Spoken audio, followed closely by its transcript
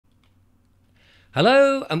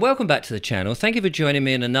Hello and welcome back to the channel. Thank you for joining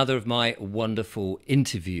me in another of my wonderful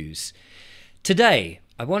interviews. Today,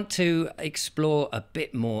 I want to explore a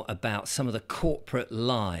bit more about some of the corporate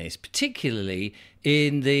lies, particularly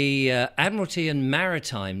in the Admiralty and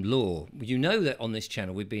Maritime law. You know that on this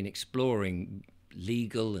channel we've been exploring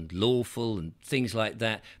legal and lawful and things like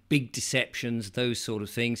that, big deceptions, those sort of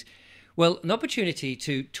things. Well, an opportunity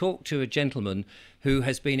to talk to a gentleman who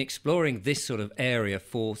has been exploring this sort of area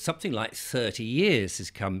for something like 30 years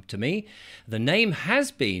has come to me. The name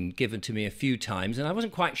has been given to me a few times, and I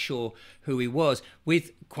wasn't quite sure who he was,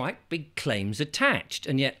 with quite big claims attached.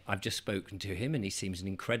 And yet I've just spoken to him, and he seems an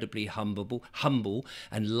incredibly humble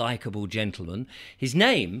and likable gentleman. His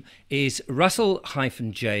name is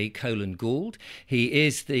Russell-J. Gould. He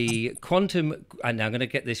is the quantum, and I'm going to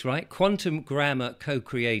get this right, quantum grammar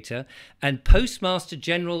co-creator and postmaster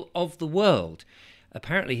general of the world.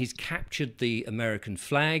 Apparently he's captured the American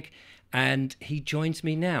flag, and he joins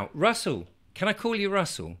me now. Russell, can I call you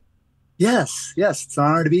Russell? Yes, yes, it's an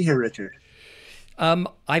honor to be here, Richard.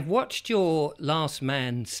 I've watched your Last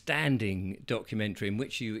Man Standing documentary, in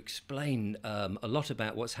which you explain a lot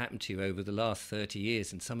about what's happened to you over the last 30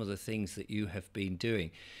 years and some of the things that you have been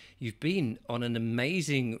doing. You've been on an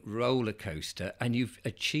amazing roller coaster and you've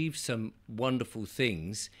achieved some wonderful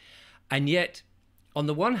things. And yet, on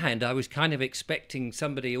the one hand, I was kind of expecting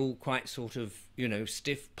somebody all quite sort of,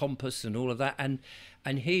 stiff, pompous and all of that. And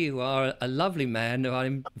here you are, a lovely man who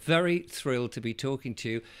I'm very thrilled to be talking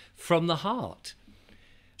to from the heart.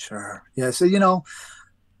 Sure. Yeah. So,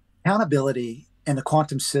 accountability in the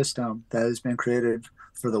quantum system that has been created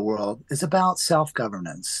for the world is about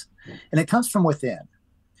self-governance. And it comes from within.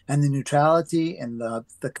 And the neutrality and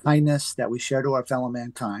the kindness that we share to our fellow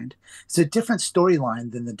mankind. It's a different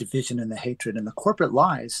storyline than the division and the hatred and the corporate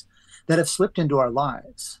lies that have slipped into our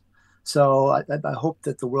lives. So I hope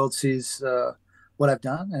that the world sees what I've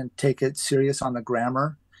done and take it serious on the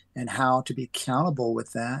grammar and how to be accountable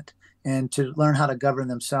with that and to learn how to govern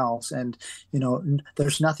themselves. And,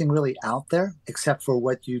 there's nothing really out there except for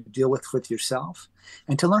what you deal with yourself,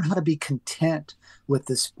 and to learn how to be content with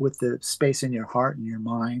this, with the space in your heart and your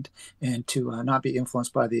mind, and to not be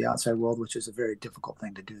influenced by the outside world, which is a very difficult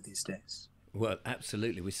thing to do these days. Well,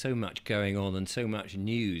 absolutely. With so much going on and so much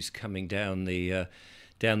news coming down the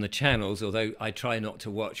channels, although I try not to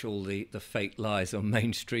watch all the fake lies on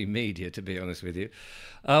mainstream media, to be honest with you.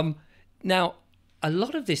 Now, a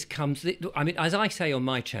lot of this comes, I mean, as I say on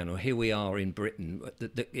my channel, here we are in Britain,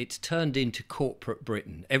 it's turned into corporate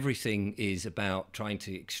Britain. Everything is about trying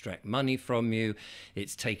to extract money from you.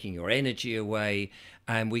 It's taking your energy away.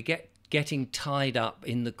 And we getting tied up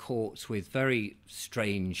in the courts with very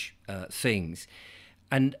strange things.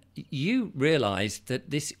 And you realize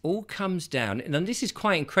that this all comes down, and this is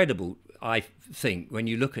quite incredible, I think, when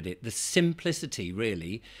you look at it, the simplicity,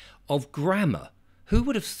 really, of grammar. Who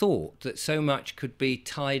would have thought that so much could be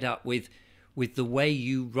tied up with the way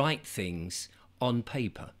you write things on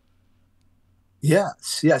paper?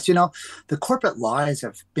 Yes, yes. The corporate lies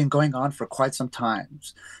have been going on for quite some time.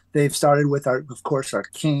 They've started with of course, our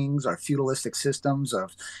kings, our feudalistic systems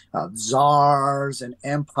of czars and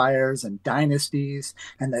empires and dynasties,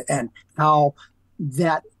 and how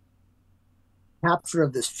that capture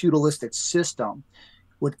of this feudalistic system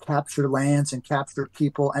would capture lands and capture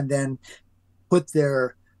people, and then put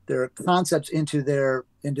their concepts into their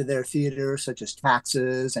theater, such as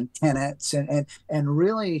taxes and tenants, and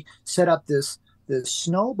really set up this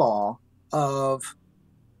snowball of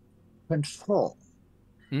control.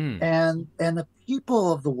 Mm. And the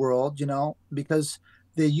people of the world, because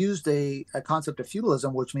they used a concept of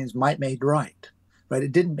feudalism, which means might made right, right?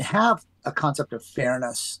 It didn't have a concept of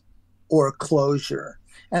fairness or closure.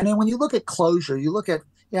 And then when you look at closure, you look at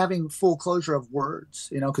having full closure of words,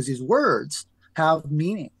 because these words have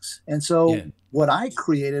meanings. And so Yeah. what I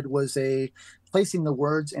created was placing the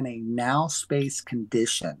words in a now space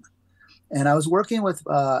condition. And I was working with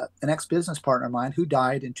an ex-business partner of mine who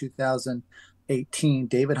died in 2018,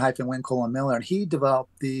 David-Winkle Miller, and he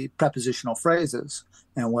developed the prepositional phrases.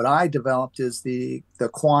 And what I developed is the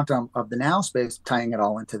quantum of the now space, tying it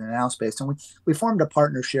all into the now space. And we formed a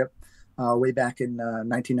partnership way back in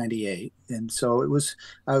 1998. And so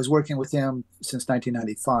I was working with him since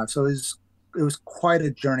 1995. So it was quite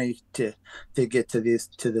a journey to get to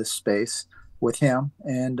this space with him.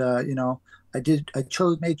 And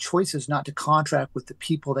made choices not to contract with the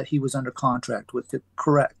people that he was under contract with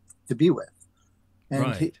to be with. And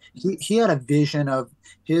Right. he had a vision of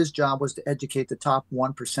his job was to educate the top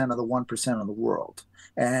 1% of the 1% of the world.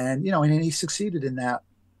 And he succeeded in that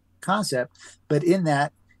concept, but in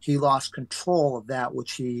that he lost control of that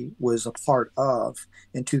which he was a part of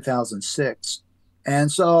in 2006.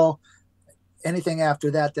 And so anything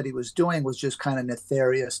after that that he was doing was just kind of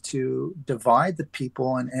nefarious to divide the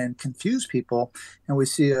people and confuse people. And we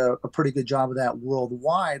see a pretty good job of that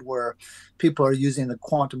worldwide, where people are using the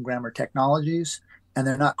quantum grammar technologies and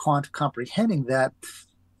they're not comprehending that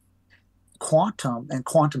quantum and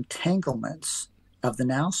quantum entanglements of the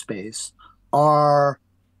now space are,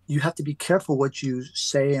 you have to be careful what you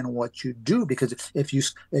say and what you do, because if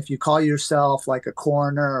you call yourself like a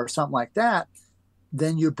coroner or something like that,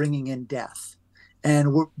 then you're bringing in death.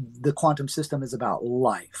 And the quantum system is about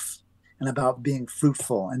life and about being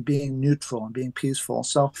fruitful and being neutral and being peaceful.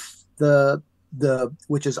 So the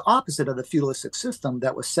which is opposite of the feudalistic system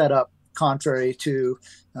that was set up contrary to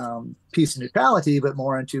peace and neutrality, but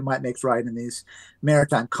more into might makes right in these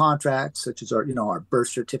maritime contracts, such as our birth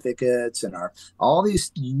certificates and our all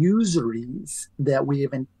these usuries that we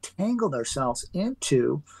have entangled ourselves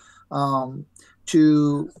into,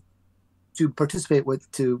 to participate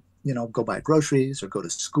with, to go buy groceries or go to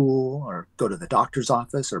school or go to the doctor's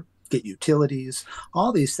office or get utilities.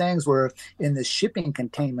 All these things were in the shipping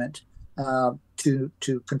containment, to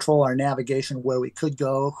control our navigation, where we could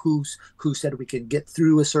go, who said we could get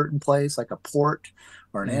through a certain place, like a port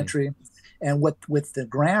or an entry. And with the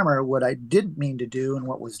grammar, what I didn't mean to do and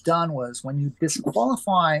what was done was, when you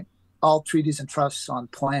disqualify all treaties and trusts on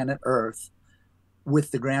planet Earth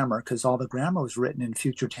with the grammar, because all the grammar was written in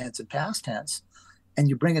future tense and past tense, and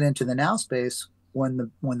you bring it into the now space, when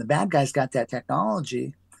the bad guys got that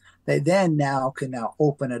technology, they then can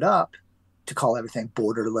open it up to call everything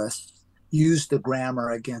borderless, use the grammar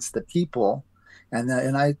against the people. And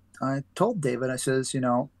I told David, I says,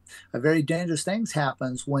 a very dangerous things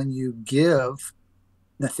happens when you give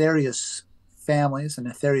nefarious families and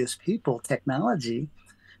nefarious people technology,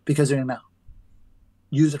 because they're going to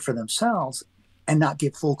use it for themselves and not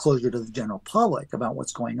give full closure to the general public about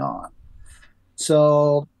what's going on.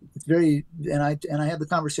 So it's and I had the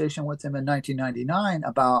conversation with him in 1999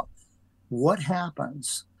 about what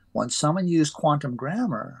happens when someone uses quantum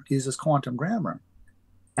grammar,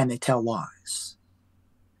 and they tell lies.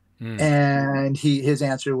 And his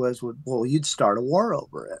answer was, well, you'd start a war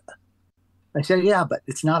over it. I said, yeah, but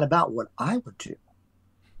it's not about what I would do.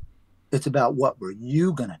 It's about what are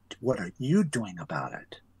you doing about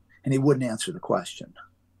it? And he wouldn't answer the question.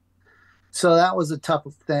 So that was a tough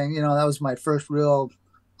thing. That was my first real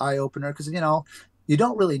eye opener, because, you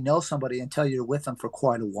don't really know somebody until you're with them for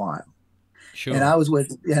quite a while. Sure. And I was with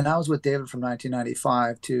David from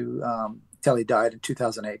 1995 to till he died in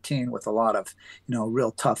 2018, with a lot of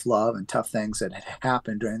real tough love and tough things that had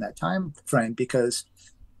happened during that time frame, because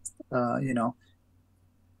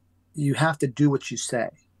you have to do what you say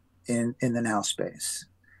in the now space,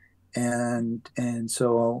 and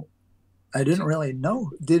so I didn't really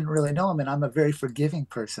know him, and I'm a very forgiving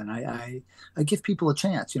person. I give people a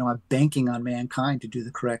chance. I'm banking on mankind to do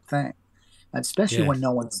the correct thing, especially when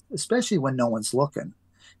no one's looking.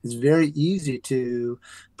 It's very easy to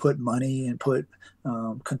put money and put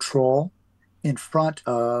control in front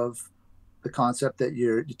of the concept that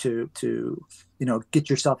you're to get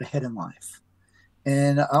yourself ahead in life.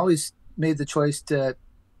 And I always made the choice that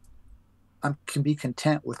I can be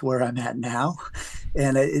content with where I'm at now,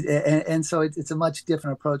 and so it's a much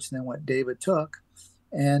different approach than what David took.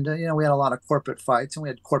 And we had a lot of corporate fights, and we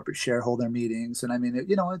had corporate shareholder meetings, and I mean,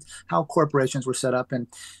 it's how corporations were set up. And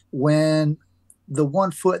when the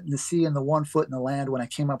 1 foot in the sea and the 1 foot in the land, when I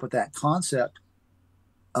came up with that concept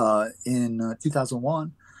in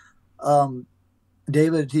 2001,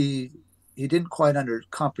 David, he didn't quite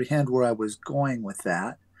comprehend where I was going with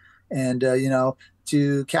that. And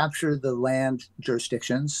to capture the land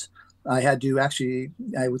jurisdictions, I had to I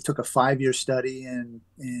took a 5-year study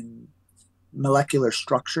in molecular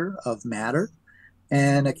structure of matter,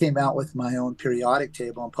 and I came out with my own periodic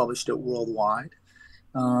table and published it worldwide.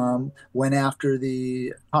 Went after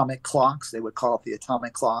the atomic clocks, they would call it the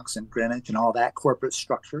atomic clocks in Greenwich and all that corporate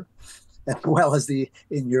structure, as well as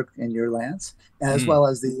in your lands, as well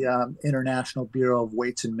as the International Bureau of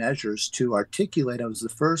Weights and Measures, to articulate. I was the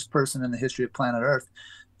first person in the history of planet Earth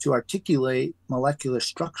to articulate molecular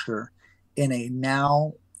structure in a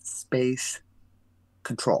now space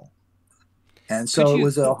control. And so it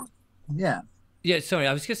was yeah. Yeah, sorry,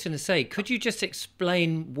 I was just going to say, could you just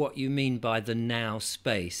explain what you mean by the now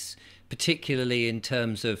space, particularly in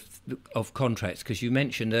terms of contracts? Because you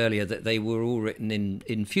mentioned earlier that they were all written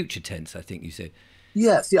in future tense, I think you said.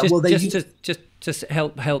 Yes, yeah. Just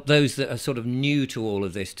help those that are sort of new to all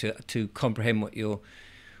of this to comprehend what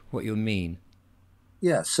you mean.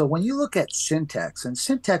 Yeah, so when you look at syntax, and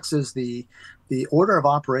syntax is the order of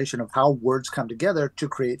operation of how words come together to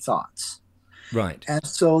create thoughts. Right. And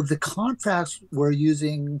so the contracts were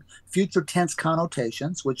using future tense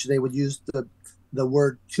connotations, which they would use the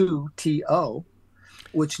word to,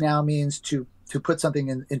 which now means to put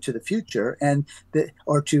something into the future, and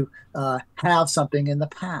or to have something in the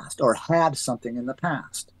past, or had something in the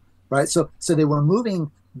past, right? So they were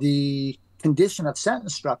moving the condition of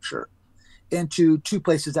sentence structure into two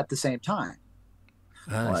places at the same time.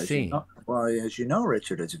 I see. As you know,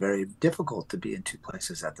 Richard, it's very difficult to be in two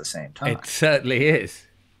places at the same It time. certainly is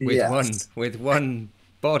Yes. with one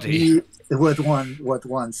body. With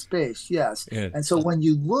one space, yes. Yeah. And so when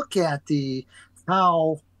you look at the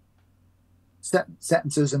how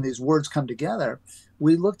sentences and these words come together,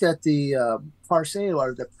 we looked at the parse,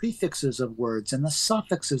 or the prefixes of words, and the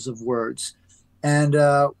suffixes of words, and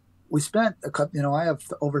we spent a couple. I have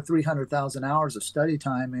over 300,000 hours of study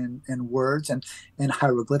time in words and in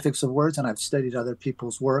hieroglyphics of words, and I've studied other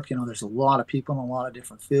people's work. There's a lot of people in a lot of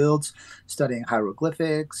different fields studying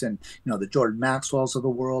hieroglyphics, and the Jordan Maxwells of the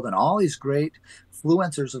world, and all these great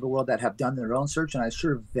influencers of the world that have done their own search, and I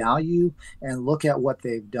sure value and look at what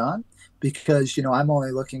they've done, because I'm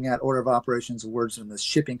only looking at order of operations of words in the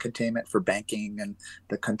shipping containment for banking and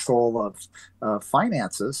the control of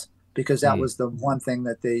finances, because that was the one thing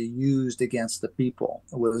that they used against the people,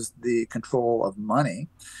 was the control of money,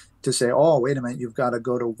 to say, oh, wait a minute, you've got to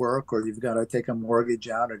go to work, or you've got to take a mortgage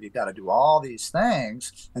out, or you've got to do all these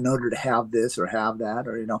things in order to have this or have that,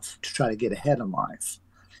 or to try to get ahead in life.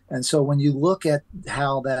 And so when you look at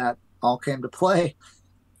how that all came to play,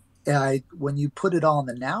 when you put it all in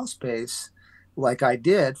the now space, like I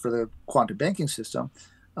did for the quantum banking system,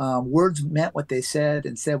 words meant what they said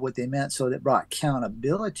and said what they meant. So that brought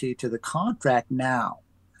accountability to the contract now.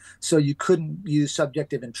 So you couldn't use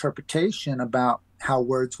subjective interpretation about how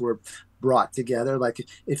words were brought together. Like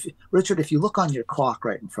Richard, if you look on your clock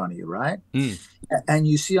right in front of you, right? And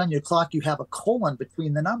you see on your clock, you have a colon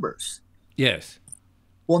between the numbers. Yes.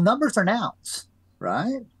 Well, numbers are nouns,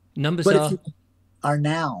 right? Numbers are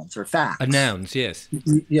nouns or facts. Are nouns, yes.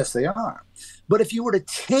 Yes, they are. But if you were to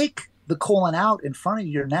take the colon out in front of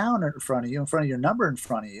your noun in front of you, in front of your number in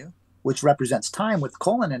front of you, which represents time with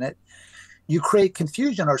colon in it, you create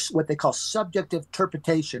confusion, or what they call subjective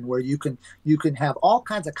interpretation, where you can have all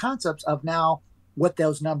kinds of concepts of now what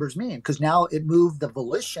those numbers mean, because now it moved the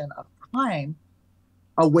volition of time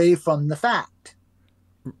away from the fact.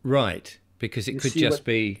 Right. Because it could just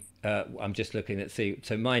be, I'm just looking at,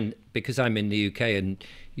 so mine, because I'm in the UK and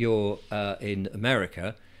you're in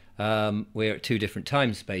America, we're at two different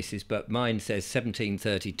time spaces, but mine says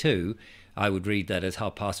 1732. I would read that as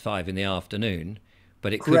 5:30 in the afternoon,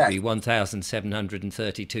 but it could be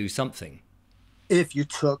 1732 something. If you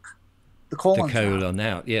took the colon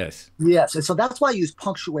out, yes. Yes, and so that's why I use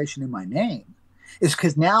punctuation in my name, is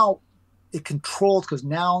because now it controls, because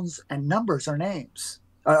nouns and numbers are names.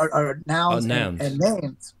 Are nouns, and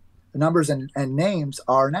names. The numbers and names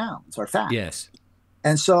are nouns, are facts. Yes.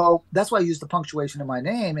 And so that's why I use the punctuation in my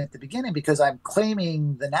name at the beginning, because I'm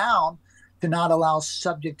claiming the noun to not allow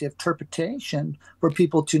subjective interpretation for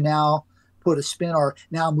people to now put a spin, or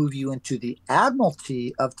now move you into the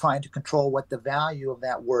admiralty of trying to control what the value of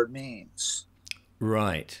that word means.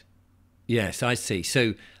 Right. Yes, I see.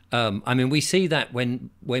 So we see that when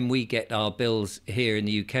we get our bills here in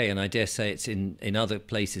the UK, and I dare say it's in other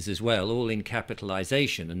places as well, all in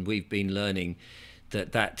capitalization. And we've been learning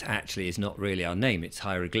that actually is not really our name. It's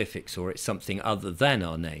hieroglyphics, or it's something other than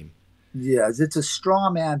our name. Yes, it's a straw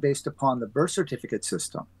man based upon the birth certificate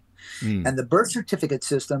system. And the birth certificate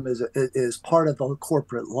system is part of the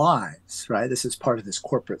corporate lies, right? This is part of this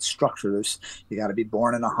corporate structure. You got to be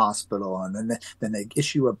born in a hospital, and then they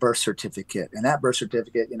issue a birth certificate, and that birth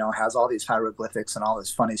certificate, has all these hieroglyphics and all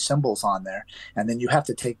these funny symbols on there, and then you have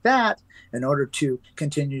to take that in order to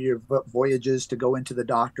continue your voyages to go into the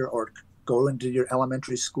doctor, or go into your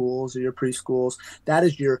elementary schools or your preschools. That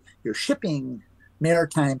is your shipping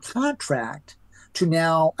maritime contract to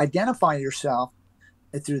now identify yourself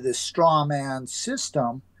through this straw man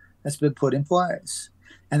system that's been put in place.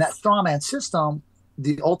 And that straw man system,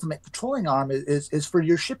 the ultimate controlling arm, is for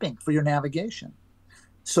your shipping, for your navigation.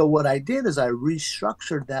 So what I did is I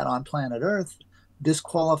restructured that on planet Earth,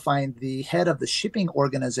 disqualifying the head of the shipping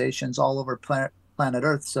organizations all over planet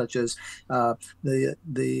Earth, such as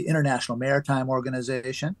the International Maritime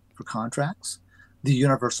Organization for contracts, the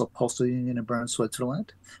Universal Postal Union in Bern,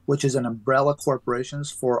 Switzerland, which is an umbrella corporation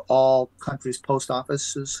for all countries' post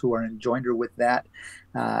offices who are in joinder with that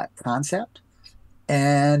concept.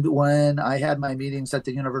 And when I had my meetings at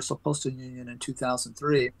the Universal Postal Union in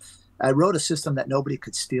 2003, I wrote a system that nobody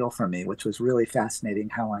could steal from me, which was really fascinating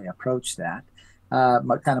how I approached that,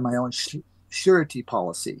 kind of my own surety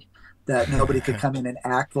policy, that nobody could come in and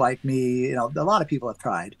act like me. You know, a lot of people have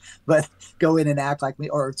tried, but go in and act like me.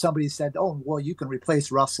 Or somebody said, "Oh, well, you can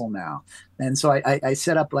replace Russell now." And so I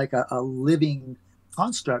set up like a living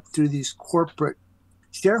construct through these corporate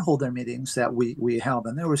shareholder meetings that we held,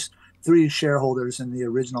 and there was three shareholders in the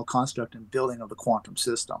original construct and building of the quantum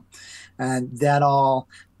system, and that all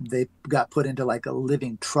they got put into like a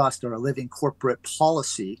living trust or a living corporate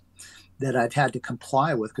policy that I've had to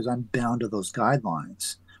comply with because I'm bound to those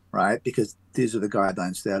guidelines, right? Because these are the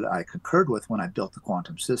guidelines that I concurred with when I built the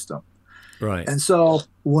quantum system. Right. And so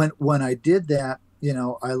when I did that, you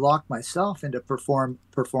know, I locked myself into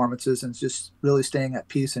performances and just really staying at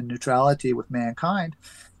peace and neutrality with mankind,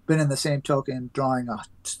 but in the same token, drawing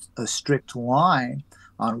a strict line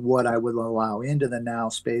on what I would allow into the now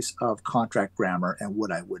space of contract grammar and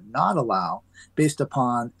what I would not allow based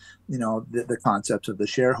upon, you know, the concepts of the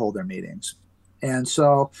shareholder meetings. And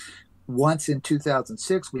so once in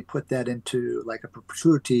 2006, we put that into like a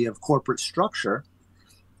perpetuity of corporate structure.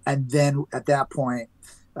 And then at that point,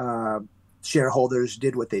 shareholders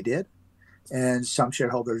did what they did. And some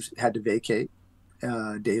shareholders had to vacate.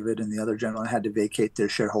 David and the other gentleman had to vacate their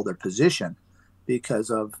shareholder position because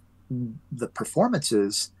of the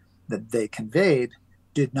performances that they conveyed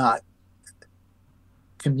did not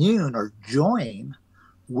commune or join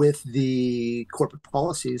with the corporate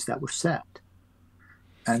policies that were set.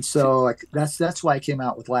 And so like that's why I came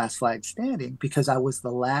out with Last Flag Standing, because I was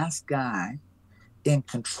the last guy in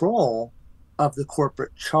control of the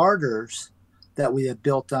corporate charters that we had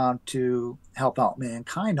built on to help out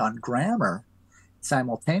mankind on grammar,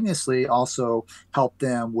 simultaneously also help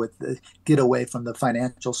them with get away from the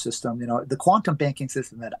financial system. You know, the quantum banking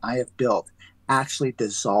system that I have built actually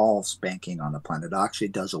dissolves banking on the planet. It actually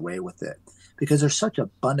does away with it because there's such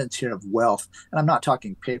abundance here of wealth. And I'm not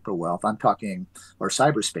talking paper wealth, I'm talking, or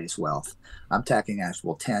cyberspace wealth. I'm talking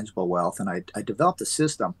actual tangible wealth. And I developed a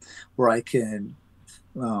system where I can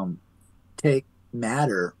take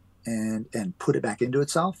matter and put it back into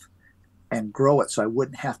itself and grow it, so I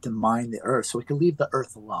wouldn't have to mine the earth, so we could leave the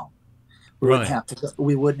earth alone. We wouldn't Right. have to.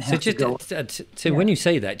 We wouldn't So have to just go. so Yeah, when you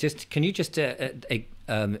say that, just can you just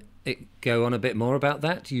go on a bit more about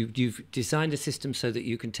that? You've designed a system so that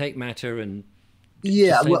you can take matter and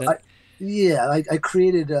yeah. just say Well, that. I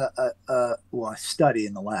created a study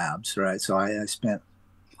in the labs, right? So I spent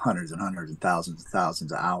hundreds and hundreds and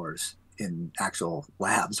thousands of hours in actual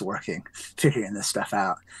labs working, figuring this stuff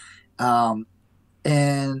out. Um,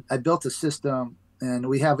 and I built a system, and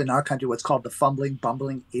we have in our country what's called the fumbling,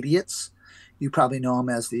 bumbling idiots. You probably know them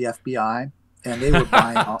as the FBI, and they were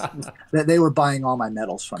buying all my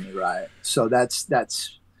medals from me, right? So that's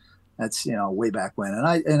you know way back when, and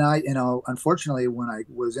I you know unfortunately when I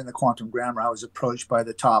was in the quantum grammar, I was approached by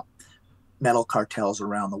the top metal cartels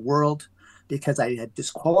around the world because I had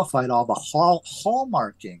disqualified all the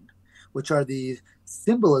hallmarking, which are the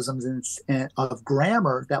symbolisms of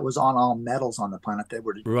grammar that was on all metals on the planet that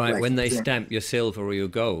were Right, like when they stamp your silver or your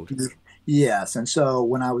gold. yes. And so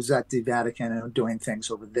when I was at the Vatican and doing things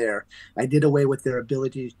over there, I did away with their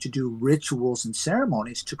ability to do rituals and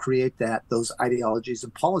ceremonies to create those ideologies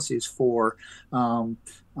and policies for um,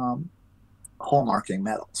 um, hallmarking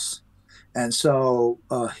metals. And so,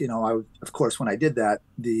 you know, of course, when I did that,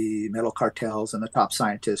 the metal cartels and the top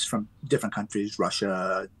scientists from different countries,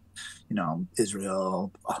 Russia, you know,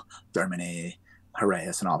 Israel, Germany,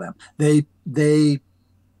 Harass, and all them, they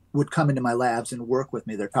would come into my labs and work with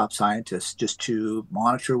me, their top scientists, just to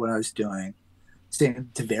monitor what I was doing, to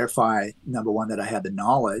verify, number one, that I had the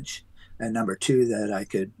knowledge, and number two, that I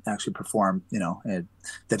could actually perform, you know,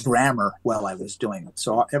 the grammar while I was doing it.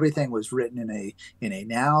 So everything was written in a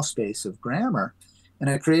now space of grammar, and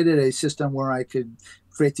I created a system where I could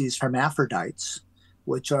create these hermaphrodites,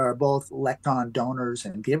 which are both electron donors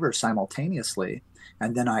and givers simultaneously.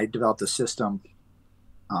 And then I developed a system.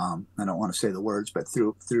 I don't want to say the words, but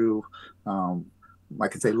through I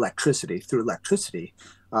could say through electricity,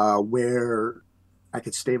 where I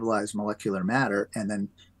could stabilize molecular matter, and then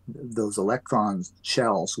those electron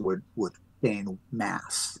shells would gain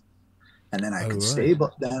mass, and then I Oh, could right.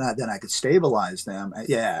 then I could stabilize them.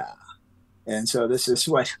 Yeah, and so this is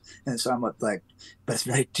what, and so I'm like, but it's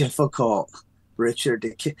very difficult, Richard.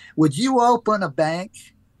 Would you open a bank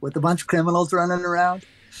with a bunch of criminals running around?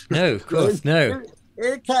 No, of Really? course, no.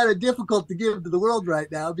 It's kind of difficult to give to the world right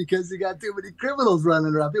now because you got too many criminals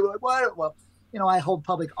running around. People are like, why? Well, you know, I hold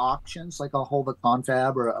public auctions, like I'll hold a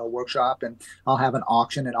confab or a workshop, and I'll have an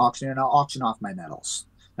auction at auction, and I'll auction off my medals.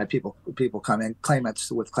 Like people come in,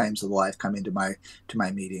 claimants with claims of life come into my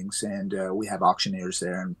meetings, and we have auctioneers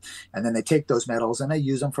there, and then they take those medals and they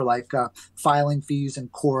use them for like filing fees in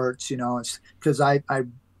courts, you know, because I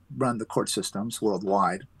run the court systems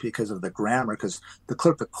worldwide because of the grammar, because the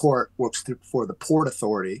clerk of court works for the Port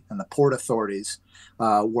Authority, and the port authorities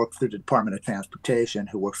work through the Department of Transportation,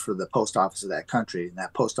 who works for the post office of that country, and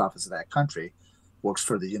that post office of that country works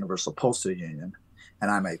for the Universal Postal Union. And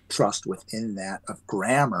I'm a trust within that of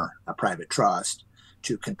grammar, a private trust,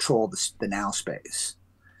 to control the now space.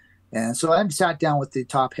 And so I sat down with the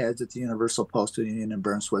top heads at the Universal Postal Union in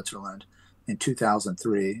Bern, Switzerland in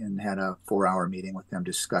 2003, and had a 4-hour meeting with them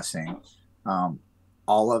discussing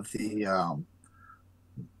all of the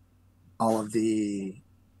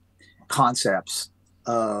concepts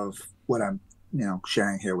of what I'm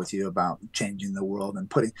sharing here with you about changing the world and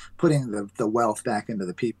putting the wealth back into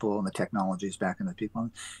the people and the technologies back into the people.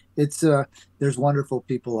 It's there's wonderful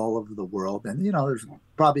people all over the world, and there's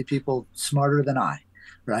probably people smarter than I,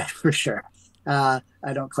 right? For sure. I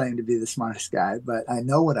don't claim to be the smartest guy, but I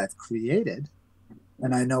know what I've created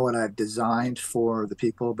and I know what I've designed for the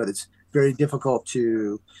people, but it's very difficult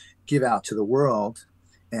to give out to the world.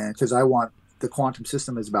 And because the quantum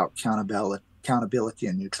system is about accountability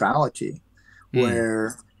and neutrality,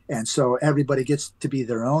 and so everybody gets to be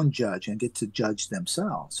their own judge and get to judge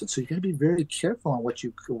themselves. And so you got to be very careful on what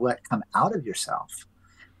you let come out of yourself,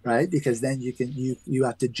 right? Because then you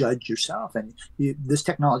have to judge yourself, and this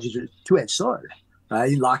technology is a two-edged sword.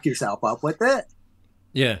 You lock yourself up with it,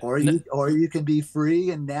 or you can be free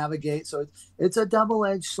and navigate. So it's a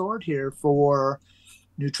double-edged sword here for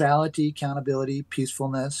neutrality, accountability,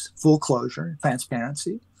 peacefulness, full closure,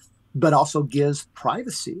 transparency, but also gives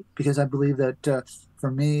privacy, because I believe that for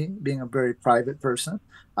me, being a very private person,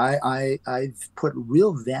 I've put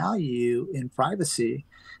real value in privacy.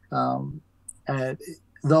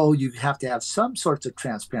 Though you have to have some sorts of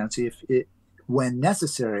transparency when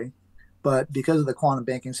necessary, but because of the quantum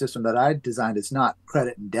banking system that I designed, it's not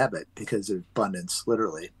credit and debit because of abundance,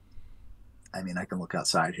 literally. I mean, I can look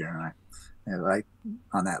outside here and I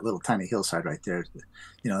on that little tiny hillside right there,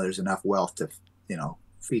 there's enough wealth to,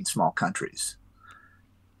 feed small countries.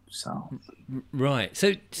 So. Right.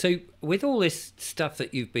 So with all this stuff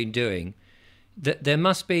that you've been doing, there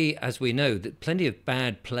must be, as we know, that plenty of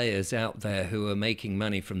bad players out there who are making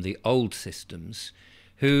money from the old systems,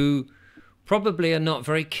 who probably are not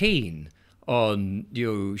very keen on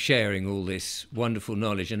you sharing all this wonderful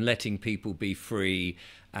knowledge and letting people be free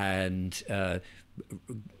and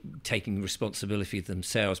taking responsibility for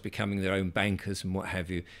themselves, becoming their own bankers and what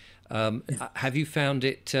have you. Have you found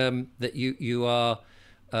it that you are,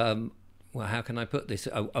 well, how can I put this,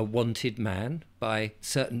 a wanted man by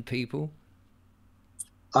certain people?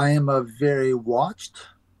 I am a very watched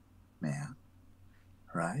man,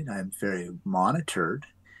 right? I'm very monitored.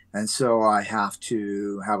 And so I have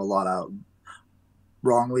to have a lot of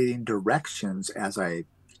wrong leading directions as I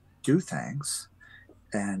do things.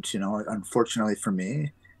 And, unfortunately for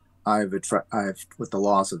me, I've with the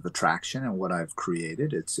laws of attraction and what I've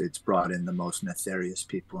created, it's brought in the most nefarious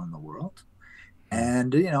people in the world.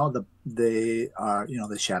 And they are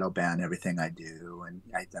they shadow ban everything I do, and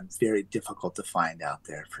I'm very difficult to find out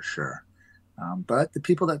there for sure. But the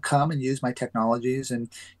people that come and use my technologies and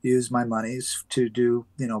use my monies to do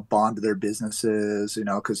bond their businesses,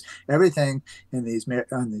 because everything in these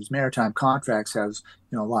maritime contracts has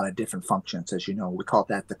a lot of different functions. As we call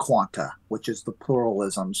that the quanta, which is the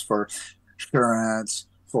pluralisms for assurance,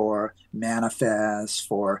 for manifest,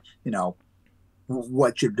 for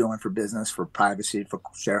what you're doing for business, for privacy, for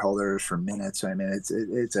shareholders, for minutes. I mean,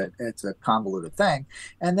 it's a convoluted thing.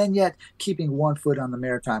 And then yet keeping one foot on the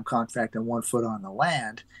maritime contract and one foot on the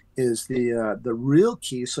land is the real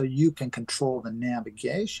key, so you can control the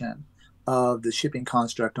navigation of the shipping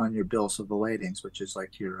construct on your bills of ladings, which is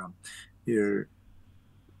like your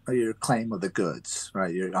claim of the goods,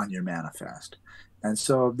 right? On your manifest. And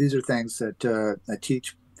so these are things that I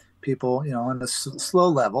teach people, on a slow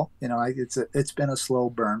level. It's been a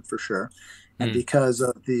slow burn for sure, and because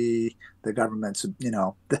of the government's,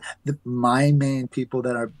 my main people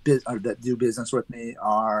that do business with me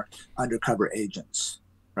are undercover agents,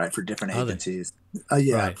 right, for different agencies.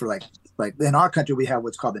 Right. For like in our country we have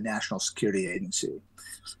what's called the National Security Agency.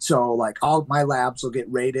 So like all my labs will get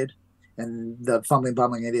raided, and the fumbling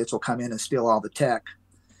bumbling idiots will come in and steal all the tech.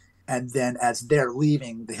 And then as they're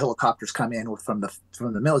leaving, the helicopters come in from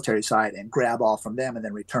the military side and grab all from them and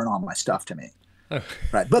then return all my stuff to me. Oh.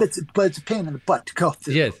 Right. But it's a pain in the butt to go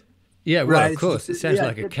through. Yes. Yeah, well, right? Of course. It sounds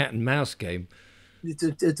like a cat and mouse game.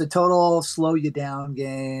 It's a total slow you down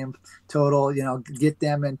game, total, get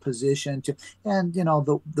them in position to, and,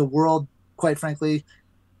 the world, quite frankly,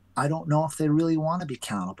 I don't know if they really want to be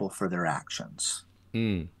accountable for their actions.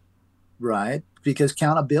 Right. Because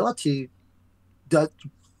accountability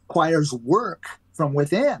requires work from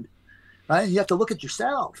within, right? And you have to look at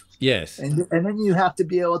yourself, Yes. and then you have to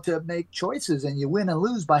be able to make choices, and you win and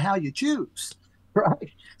lose by how you choose,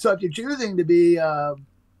 right? So if you're choosing to be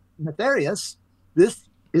nefarious, this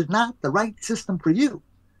is not the right system for you,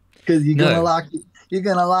 because No. you're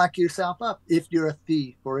gonna lock yourself up if you're a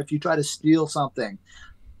thief or if you try to steal something.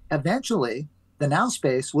 Eventually, the now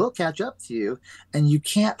space will catch up to you, and you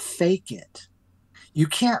can't fake it. You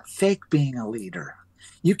can't fake being a leader.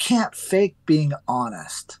 You can't fake being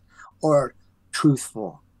honest or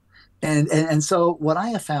truthful. And so what I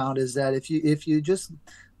have found is that if you just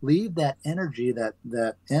leave that energy, that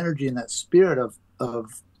energy and that spirit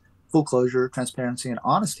of full closure, transparency, and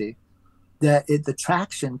honesty, that the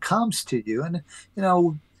traction comes to you. And you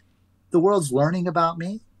know, the world's learning about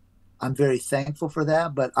me. I'm very thankful for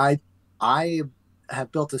that. But I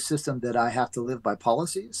have built a system that I have to live by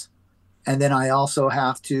policies, and then I also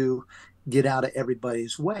have to get out of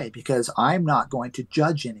everybody's way, because I'm not going to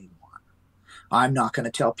judge anyone. I'm not going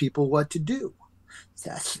to tell people what to do.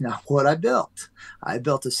 That's not what I built. I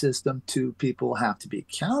built a system to people have to be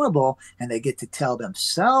accountable, and they get to tell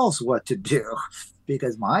themselves what to do,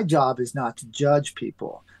 because my job is not to judge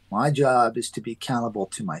people. My job is to be accountable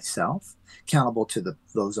to myself, accountable to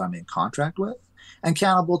those I'm in contract with, and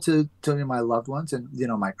accountable to my loved ones, and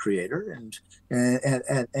my creator, and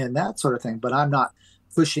that sort of thing. But I'm not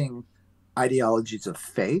pushing ideologies of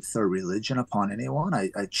faith or religion upon anyone.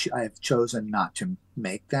 I have chosen not to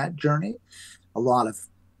make that journey. A lot of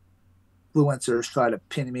influencers try to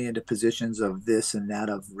pin me into positions of this and that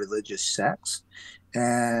of religious sects.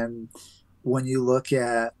 And when you look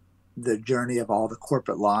at the journey of all the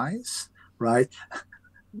corporate lies, right?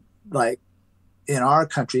 Like in our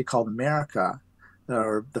country called America,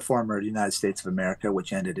 or the former United States of America,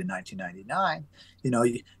 which ended in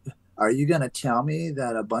 1999, are you going to tell me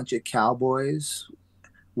that a bunch of cowboys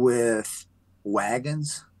with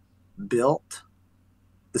wagons built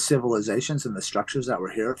the civilizations and the structures that were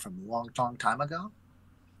here from a long, long time ago?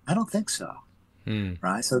 I don't think so.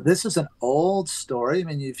 Right. So this is an old story. I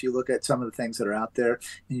mean, if you look at some of the things that are out there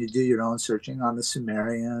and you do your own searching on the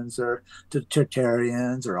Sumerians or the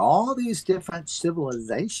Tartarians or all these different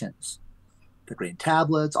civilizations, the Green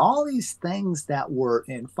Tablets, all these things that were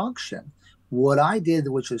in function. What I did,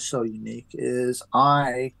 which was so unique, is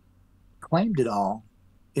I claimed it all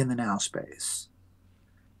in the now space,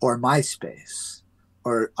 or my space,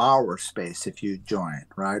 or our space if you join,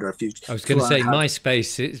 right? Or if you I was going to learn say how.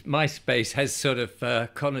 MySpace has sort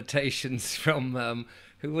of connotations from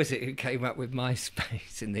who was it who came up with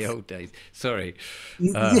MySpace in the old days? Sorry,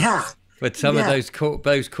 uh, Yeah, but some of yeah,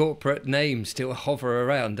 those corporate names still hover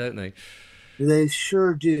around, don't they? they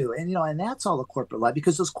sure do. And that's all the corporate life,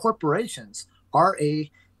 because those corporations are a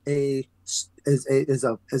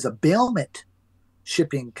is a bailment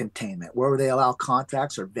shipping containment, where they allow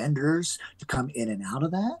contracts or vendors to come in and out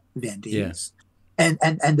of that, Yeah. vendees.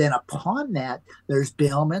 And then upon that, there's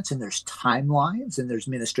bailments, and there's timelines, and there's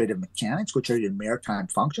administrative mechanics, which are your maritime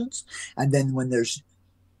functions. And then when there's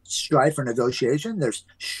strife or negotiation, there's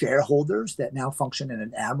shareholders that now function in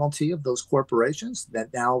an admiralty of those corporations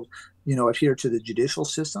that now, adhere to the judicial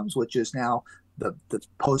systems, which is now the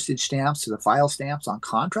postage stamps to the file stamps on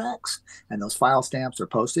contracts, and those file stamps are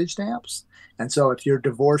postage stamps. And so if you're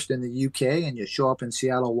divorced in the UK and you show up in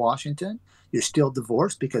Seattle, Washington, you're still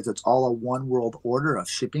divorced, because it's all a one world order of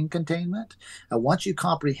shipping containment. And once you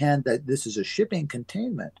comprehend that this is a shipping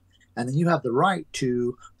containment, and then you have the right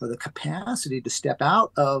to, or the capacity to, step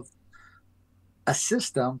out of a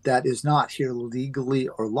system that is not here legally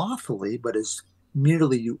or lawfully, but is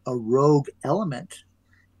merely a rogue element,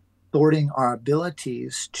 thwarting our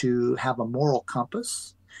abilities to have a moral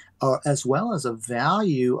compass, as well as a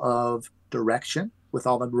value of direction, with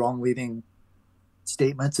all the wrong leading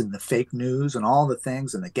statements and the fake news and all the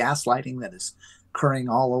things and the gaslighting that is occurring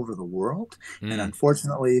all over the world. And Mm.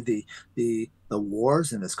 unfortunately, the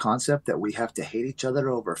wars and this concept that we have to hate each other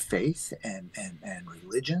over faith and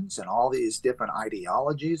religions and all these different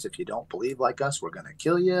ideologies. If you don't believe like us, we're going to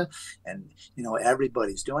kill you. And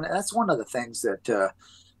everybody's doing it. That's one of the things that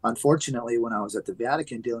unfortunately, when I was at the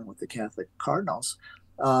Vatican dealing with the Catholic cardinals,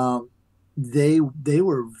 they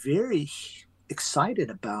were very excited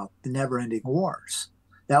about the never-ending wars.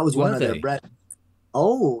 That was one Were of their they? bread.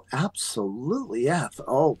 Oh, absolutely, yeah.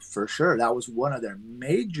 Oh, for sure. That was one of their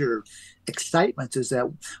major excitements, is that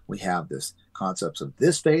we have this concepts of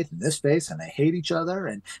this faith and this faith, and they hate each other.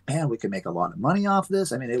 And man, we can make a lot of money off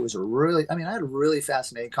this. I mean, it was I had a really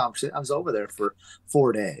fascinating conversation. I was over there for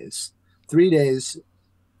 4 days, 3 days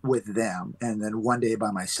with them, and then one day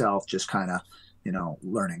by myself, just kind of,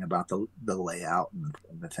 learning about the layout and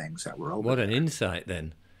the things that were over What an there. insight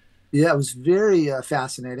then. Yeah, it was very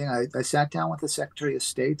fascinating. I sat down with the Secretary of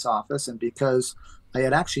State's office, and because I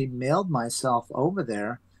had actually mailed myself over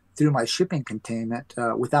there through my shipping containment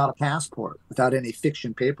without a passport, without any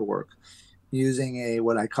fiction paperwork, using a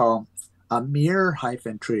what I call a mirror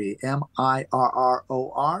hyphen tree,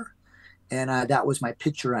 MIRROR, and that was my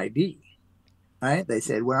picture ID. Right? They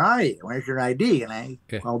said, "Where are you? Where's your ID?" And I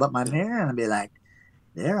Yeah. hold up my mirror and I'd be like,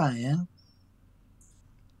 "There I am."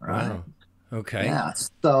 Right? Wow. Okay. Yeah.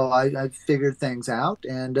 So I figured things out,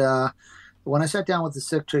 and when I sat down with the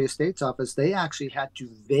Secretary of State's office, they actually had to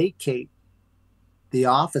vacate the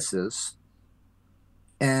offices,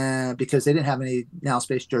 and because they didn't have any now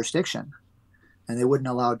space jurisdiction, and they wouldn't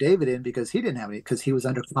allow David in because he didn't have any because he was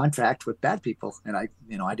under contract with bad people, and I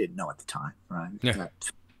didn't know at the time, right? Yeah.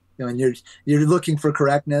 And you're looking for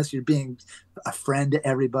correctness, you're being a friend to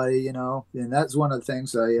everybody, and that's one of the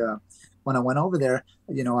things when I went over there,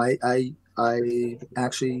 I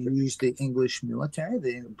actually used the English military,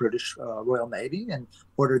 the British Royal Navy, and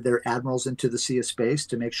ordered their admirals into the Sea of Space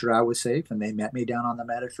to make sure I was safe. And they met me down on the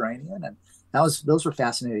Mediterranean. And those were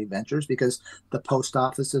fascinating adventures because the post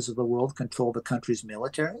offices of the world control the country's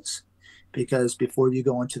militaries. Because before you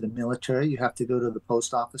go into the military, you have to go to the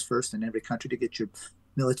post office first in every country to get your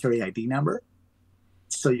military ID number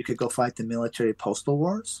so you could go fight the military postal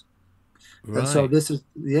wars. And so Right. this is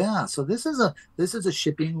yeah, so this is a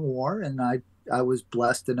shipping war, and I was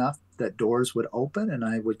blessed enough that doors would open and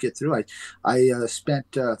I would get through. I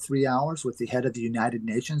spent 3 hours with the head of the United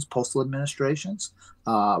Nations Postal Administrations,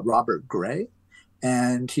 Robert Gray,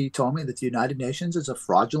 and he told me that the United Nations is a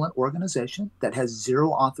fraudulent organization that has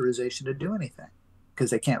zero authorization to do anything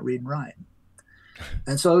because they can't read and write.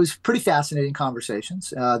 And so it was pretty fascinating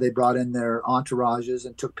conversations. They brought in their entourages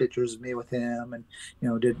and took pictures of me with him, and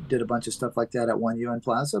did a bunch of stuff like that at one UN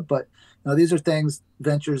Plaza. But these are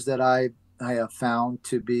ventures that I have found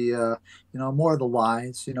to be more of the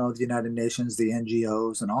lies. The United Nations, the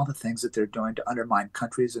NGOs, and all the things that they're doing to undermine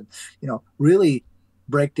countries, and really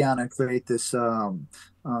break down and create this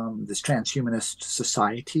transhumanist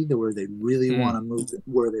society where they really want Mm. to move,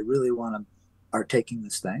 where they really want to are taking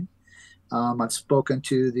this thing. I've spoken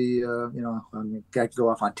to the, I could go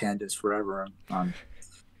off on tangents forever on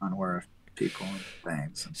where people and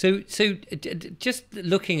things. Just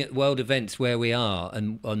looking at world events where we are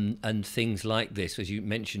and things like this, as you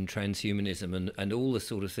mentioned, transhumanism and all the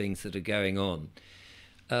sort of things that are going on,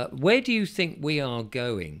 where do you think we are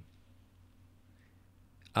going?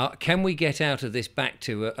 Can we get out of this back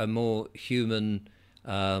to a more human,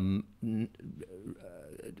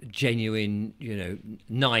 genuine,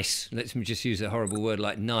 nice, let's just use a horrible word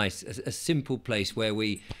like nice, a simple place where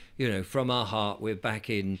we, from our heart, we're back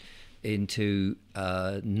into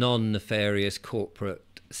non-nefarious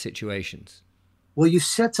corporate situations? Well, you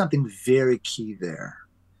said something very key there,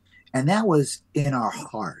 and that was in our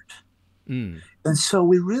heart. Mm. And so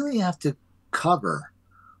we really have to cover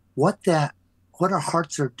what our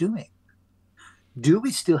hearts are doing. Do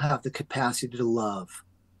we still have the capacity to love,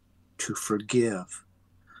 to forgive,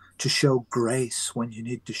 to show grace when you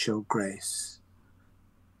need to show grace,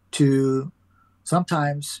 to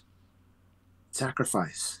sometimes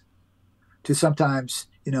sacrifice, to sometimes,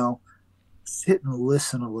 sit and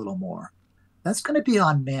listen a little more? That's going to be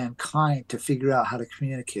on mankind to figure out how to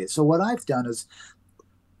communicate. So what I've done is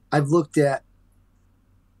I've looked at,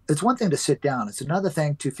 it's one thing to sit down. It's another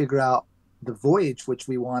thing to figure out the voyage which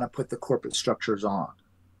we want to put the corporate structures on.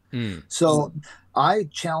 Mm. So I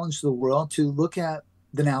challenge the world to look at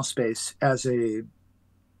the now space as a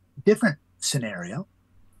different scenario,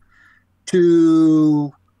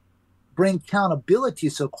 to bring accountability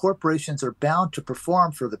so corporations are bound to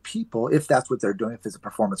perform for the people if that's what they're doing, if it's a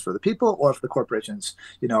performance for the people, or if the corporations,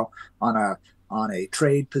 on a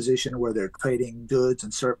trade position where they're trading goods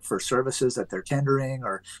and for services that they're tendering,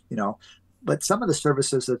 or but some of the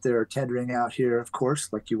services that they're tendering out here, of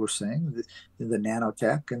course, like you were saying, the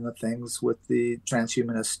nanotech and the things with the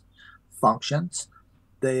transhumanist functions,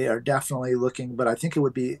 they are definitely looking, but I think it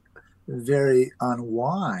would be very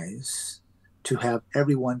unwise to have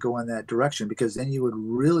everyone go in that direction, because then you would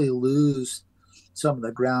really lose some of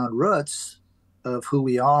the ground roots of who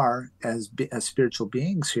we are as spiritual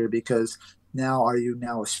beings here. Because now, are you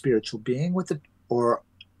now a spiritual being with it, or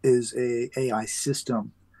is a AI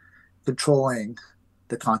system controlling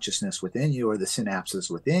the consciousness within you, or the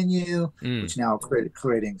synapses within you, Mm. which now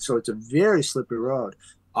creating? So it's a very slippery road.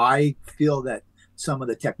 I feel that some of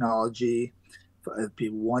the technology would be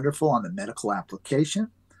wonderful on the medical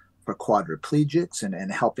application for quadriplegics,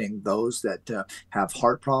 and helping those that have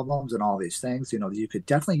heart problems and all these things. You could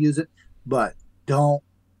definitely use it, but don't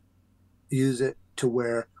use it to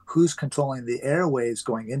where who's controlling the airwaves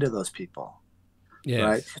going into those people.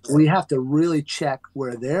 Right? Yes. We have to really check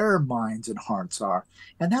where their minds and hearts are.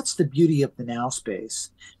 And that's the beauty of the now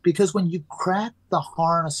space. Because when you crack the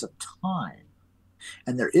harness of time,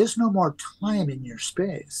 and there is no more time in your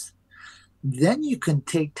space, then you can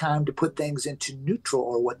take time to put things into neutral,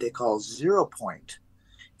 or what they call 0 point.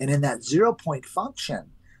 And in that 0 point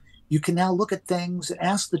function, you can now look at things and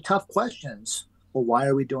ask the tough questions. Well, why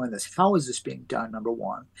are we doing this? How is this being done? Number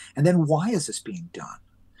one. And then why is this being done?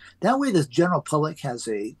 That way, the general public has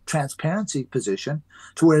a transparency position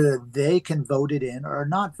to where they can vote it in or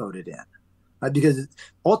not vote it in. Because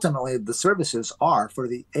ultimately, the services are for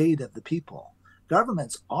the aid of the people.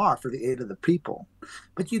 Governments are for the aid of the people.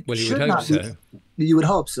 But you Well, you would should hope not so. you would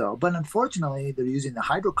hope so. But unfortunately, they're using the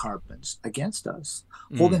hydrocarbons against us,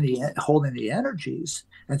 holding the energies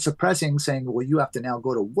and suppressing, saying, well, you have to now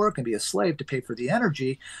go to work and be a slave to pay for the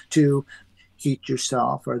energy to heat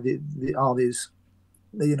yourself, or all these,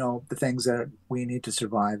 the things that we need to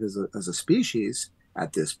survive as a species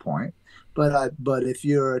at this point. But if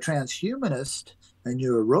you're a transhumanist and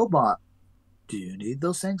you're a robot, do you need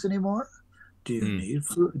those things anymore? Do you need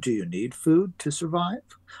food? Do you need food to survive?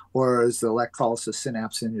 Or is the electrolysis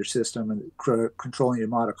synapse in your system and controlling your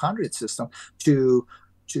mitochondrial system to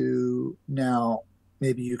now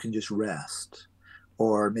maybe you can just rest,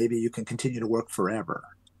 or maybe you can continue to work forever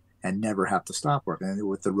and never have to stop working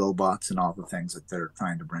with the robots and all the things that they're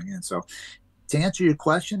trying to bring in. So to answer your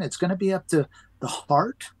question, it's going to be up to the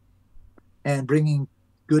heart and bringing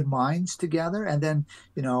good minds together. And then,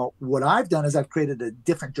 what I've done is I've created a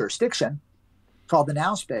different jurisdiction called the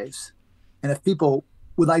now space. And if people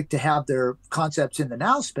would like to have their concepts in the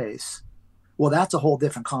now space, well, that's a whole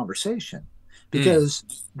different conversation, because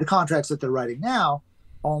the contracts that they're writing now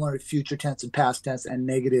all are future tense and past tense and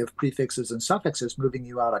negative prefixes and suffixes moving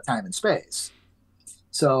you out of time and space.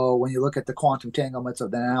 So when you look at the quantum entanglements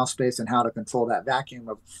of the now space and how to control that vacuum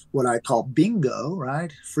of what I call bingo,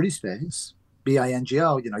 right? Free space, bingo,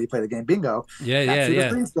 you play the game bingo. The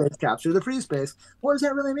free space, capture the free space. What does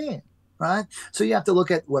that really mean? Right? So you have to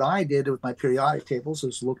look at what I did with my periodic tables,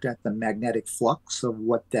 is looked at the magnetic flux of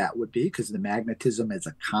what that would be, because the magnetism is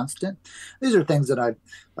a constant. These are things that I've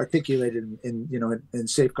articulated in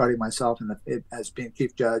safeguarding myself as being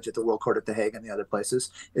chief judge at the World Court at The Hague and the other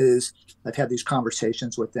places. Is I've had these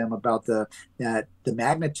conversations with them about that the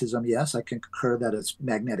magnetism. Yes, I can concur that it's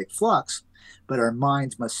magnetic flux, but our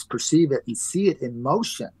minds must perceive it and see it in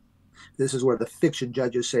motion. This is where the fiction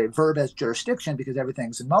judges say verb has jurisdiction because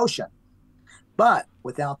everything's in motion. But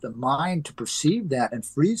without the mind to perceive that and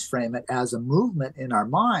freeze frame it as a movement in our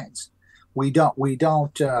minds, we don't.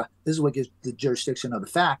 This is what gives the jurisdiction of the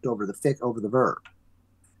fact over the verb.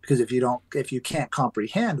 Because if you can't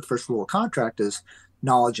comprehend, the first rule of contract is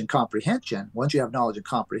knowledge and comprehension. Once you have knowledge and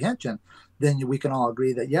comprehension, then we can all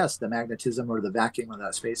agree that yes, the magnetism or the vacuum of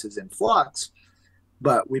that space is in flux,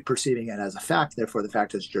 but we're perceiving it as a fact. Therefore, the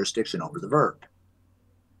fact has jurisdiction over the verb.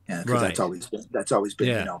 And because that's always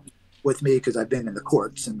been with me, because I've been in the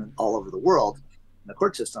courts and all over the world in the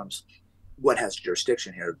court systems. What has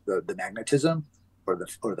jurisdiction here? The magnetism or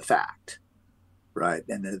the fact, right?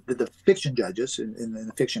 And the fiction judges in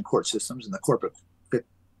the fiction court systems and the corporate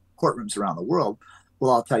courtrooms around the world will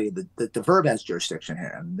all tell you that the verb has jurisdiction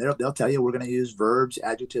here, and they'll tell you we're going to use verbs,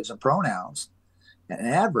 adjectives, and pronouns and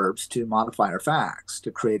adverbs to modify our facts to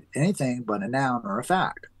create anything but a noun or a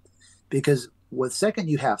fact. Because the second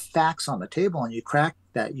you have facts on the table and you crack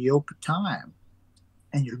that yoke of time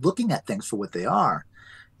and you're looking at things for what they are,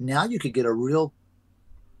 now you could get a real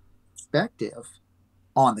perspective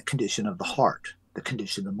on the condition of the heart, the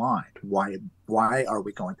condition of the mind. Why are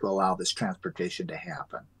we going to allow this transportation to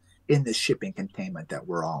happen in this shipping containment that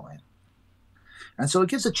we're all in? And so it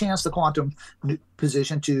gives a chance, the quantum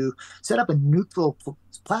position, to set up a neutral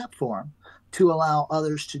platform to allow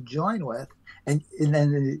others to join with. And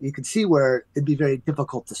then you can see where it'd be very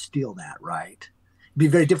difficult to steal that, right? It'd be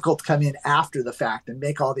very difficult to come in after the fact and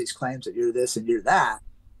make all these claims that you're this and you're that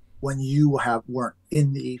when you weren't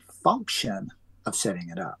in the function of setting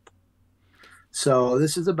it up. So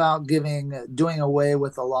this is about doing away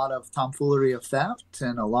with a lot of tomfoolery of theft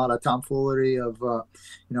and a lot of tomfoolery of,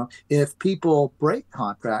 if people break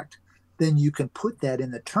contract, then you can put that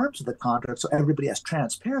in the terms of the contract so everybody has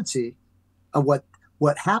transparency of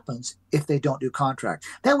what happens if they don't do contract.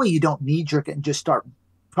 That way you don't knee-jerk it and just start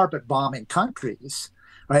carpet bombing countries,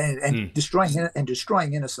 right? And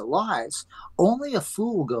destroying innocent lives. Only a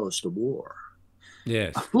fool goes to war.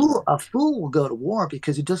 Yes. A fool will go to war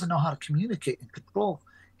because he doesn't know how to communicate and control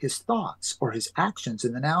his thoughts or his actions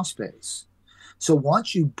in the now space. So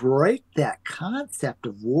once you break that concept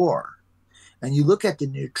of war And you look at the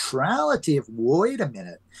neutrality of, wait a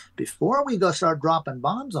minute, before we go start dropping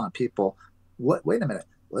bombs on people, wait a minute,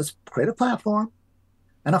 let's create a platform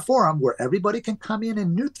and a forum where everybody can come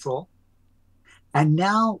in neutral. And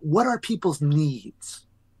now, what are people's needs,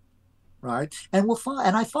 right? And we'll find,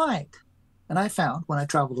 and I found when I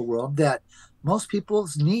travel the world that most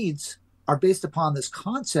people's needs are based upon this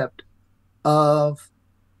concept of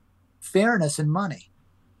fairness and money,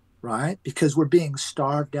 right? Because we're being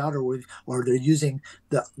starved out, or they're using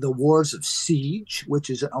the wars of siege, which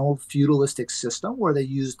is an old feudalistic system where they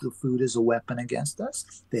use the food as a weapon against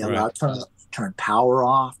us. They allow turn power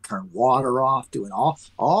off, turn water off, doing all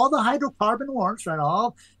the hydrocarbon wars, right?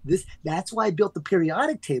 All this. That's why I built the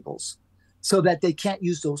periodic tables, so that they can't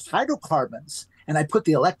use those hydrocarbons. And I put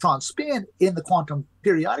the electron spin in the quantum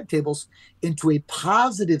periodic tables into a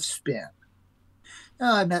positive spin.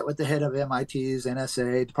 I met with the head of MIT's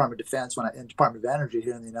NSA, Department of Defense, and Department of Energy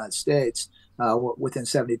here in the United States. Within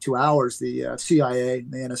 72 hours, the CIA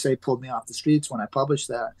and the NSA pulled me off the streets when I published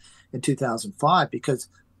that in 2005 because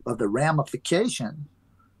of the ramification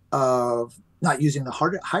of not using the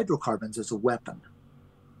hydrocarbons as a weapon.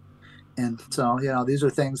 And so, these are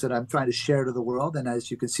things that I'm trying to share to the world. And as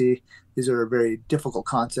you can see, these are very difficult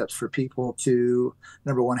concepts for people to,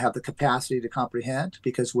 number one, have the capacity to comprehend,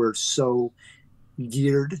 because we're so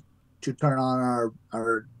geared to turn on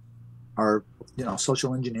our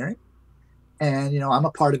social engineering. And I'm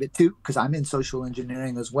a part of it too, because I'm in social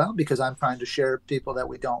engineering as well, because I'm trying to share with people that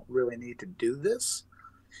we don't really need to do this,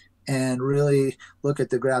 and really look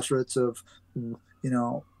at the grassroots of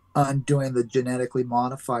undoing the genetically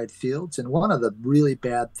modified fields. And one of the really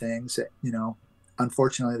bad things that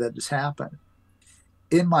unfortunately that has happened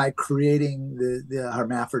in my creating the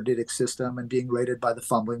hermaphroditic system and being rated by the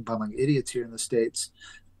bumbling idiots here in the States,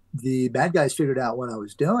 the bad guys figured out what I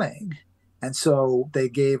was doing. And so they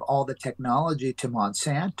gave all the technology to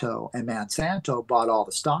Monsanto, and Monsanto bought all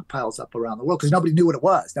the stockpiles up around the world because nobody knew what it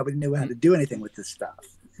was. Nobody knew how to do anything with this stuff.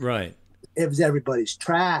 Right. It was everybody's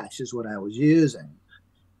trash is what I was using.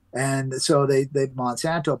 And so they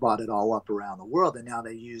Monsanto bought it all up around the world, and now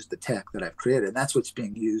they use the tech that I've created. And that's what's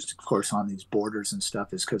being used, of course, on these borders and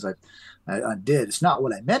stuff, is because I undid. It's not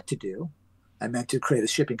what I meant to do. I meant to create a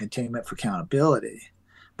shipping containment for accountability.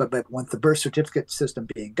 But with the birth certificate system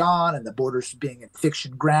being gone and the borders being in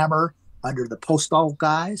fiction grammar under the postal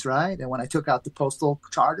guys, right? And when I took out the postal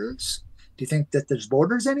charters, do you think that there's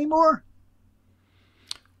borders anymore?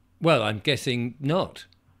 Well, I'm guessing not.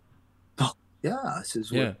 Yeah, this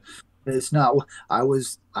is what it's not.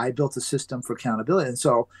 I built a system for accountability, and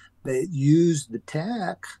so they used the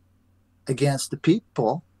tech against the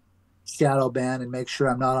people, shadow ban, and make sure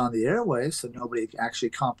I'm not on the airways, so nobody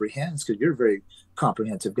actually comprehends. Because you're a very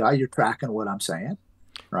comprehensive guy, you're tracking what I'm saying.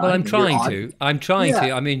 Right? Well, I'm trying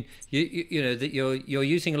to. I mean, you know that you're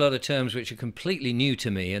using a lot of terms which are completely new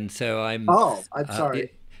to me, and so I'm. Oh, I'm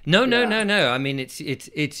sorry. No. I mean,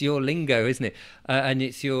 it's your lingo, isn't it? And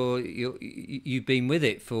it's you've been with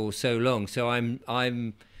it for so long. So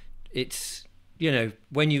it's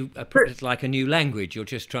it's like a new language. You're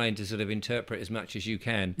just trying to sort of interpret as much as you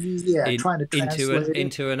can. Yeah, trying to translate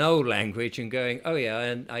into an old language and going, oh yeah,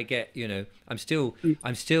 and I get. I'm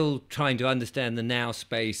still trying to understand the now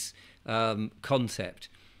space concept.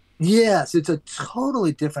 Yes, it's a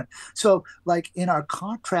totally different. So, like in our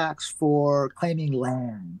contracts for claiming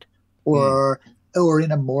land or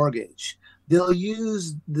in a mortgage, they'll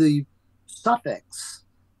use the suffix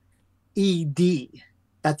ed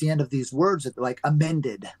at the end of these words, like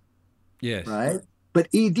amended. Yes. Right. But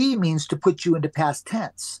ed means to put you into past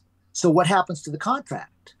tense. So what happens to the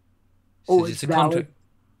contract? So it's a valid.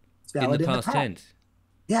 contract in the past tense.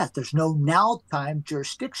 Yes, there's no now time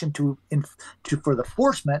jurisdiction for the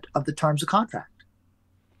enforcement of the terms of contract.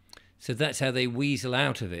 So that's how they weasel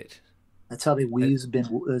out of it. That's how they've been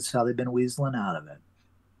weaseling out of it.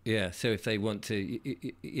 Yeah. So if they want to,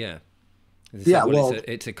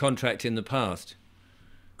 it's a contract in the past.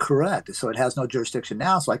 Correct. So it has no jurisdiction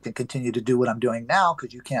now. So I can continue to do what I'm doing now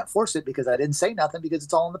because you can't force it because I didn't say nothing because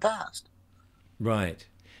it's all in the past. Right.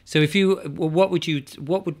 So what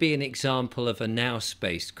would be an example of a now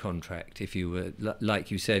space contract if you were, like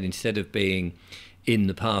you said, instead of being in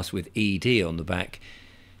the past with ed on the back?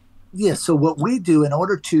 Yeah. So what we do in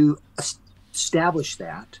order to establish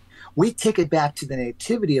that, we take it back to the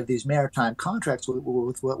nativity of these maritime contracts with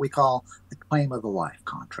what we call the claim of the life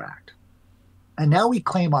contract. And now we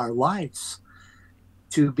claim our lives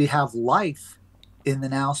to have life in the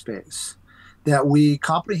now space. That we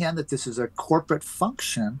comprehend that this is a corporate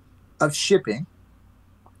function of shipping,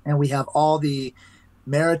 and we have all the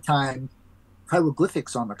maritime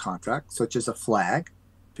hieroglyphics on the contract, such as a flag,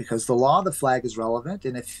 because the law of the flag is relevant.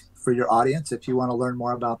 And if for your audience, if you want to learn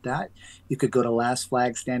more about that, you could go to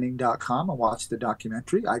lastflagstanding.com and watch the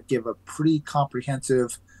documentary. I give a pretty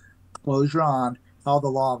comprehensive closure on how the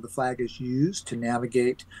law of the flag is used to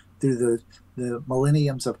navigate through the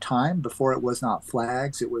millenniums of time. Before, it was not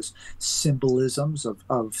flags, it was symbolisms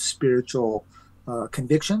of spiritual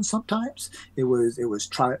convictions. Sometimes it was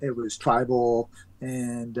tribal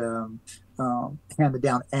and handed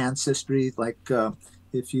down ancestry, like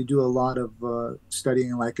if you do a lot of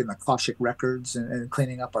studying like in the Akashic records and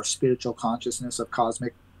cleaning up our spiritual consciousness of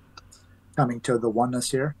cosmic coming to the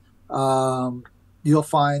oneness here, you'll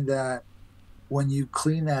find that when you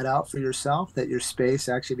clean that out for yourself, that your space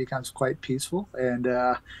actually becomes quite peaceful. And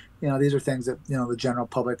these are things that the general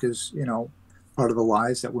public is part of the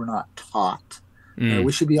lies that we're not taught.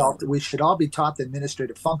 We should all be taught the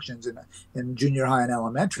administrative functions in junior high and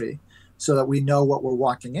elementary, so that we know what we're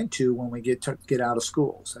walking into when we get out of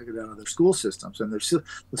schools, get out of their school systems. And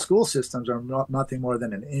the school systems are nothing more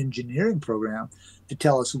than an engineering program to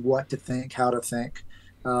tell us what to think, how to think,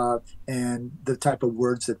 and the type of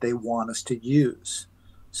words that they want us to use.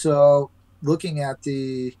 So looking at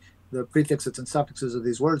the prefixes and suffixes of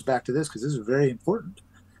these words, back to this, because this is very important.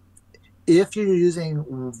 If you're using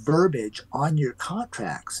verbiage on your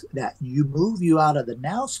contracts that move you out of the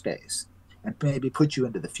now space and maybe put you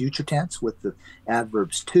into the future tense with the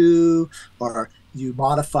adverbs to, or you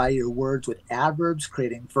modify your words with adverbs,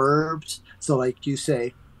 creating verbs. So like you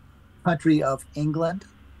say, country of England,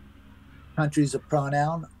 country is a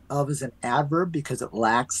pronoun, of is an adverb because it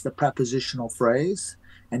lacks the prepositional phrase,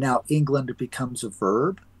 and now England becomes a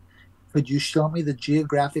verb. Could you show me the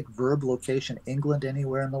geographic verb location England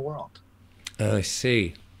anywhere in the world? Oh, I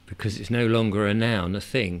see. Because it's no longer a noun, a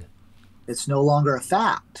thing. It's no longer a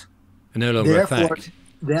fact. No longer a fact.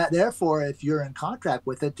 Therefore, if you're in contract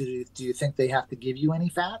with it, do you think they have to give you any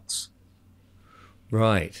facts?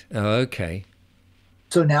 Right. Oh, okay.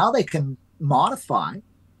 So now they can modify,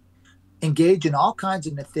 engage in all kinds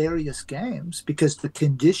of nefarious games, because the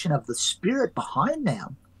condition of the spirit behind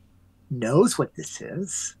them knows what this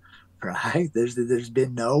is, right? There's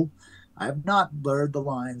been I have not blurred the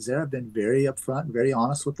lines there. I've been very upfront and very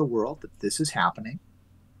honest with the world that this is happening.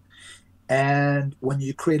 And when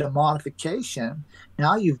you create a modification,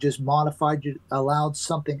 now you've just allowed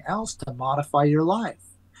something else to modify your life.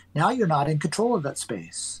 Now you're not in control of that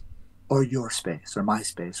space, or your space, or my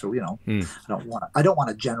space, or I don't want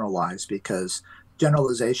to generalize, because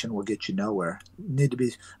generalization will get you nowhere. You need to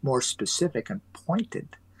be more specific and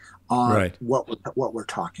pointed on what we're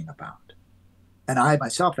talking about. And I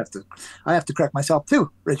myself have to correct myself too,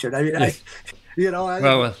 Richard. I mean, yes.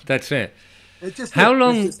 Well, that's it. How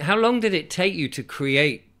long did it take you to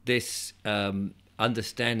create this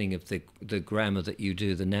understanding of the grammar that you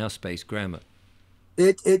do, the now space grammar?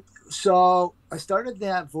 So I started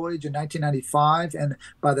that voyage in 1995, and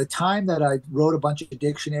by the time that I wrote a bunch of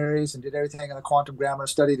dictionaries and did everything in the quantum grammar,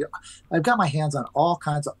 studied, I've got my hands on all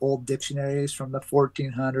kinds of old dictionaries from the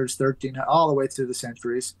 1400s, 1300s, all the way through the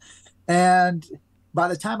centuries. And by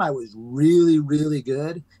the time I was really, really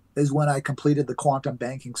good is when I completed the quantum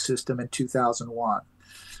banking system in 2001.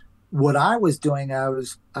 What I was doing, I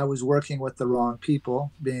was working with the wrong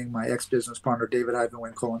people, being my ex-business partner, David Ivan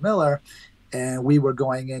and Colin Miller, and we were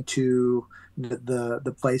going into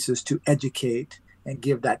the places to educate and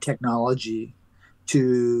give that technology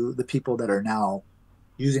to the people that are now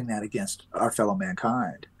using that against our fellow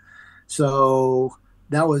mankind. So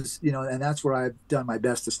that was, and that's where I've done my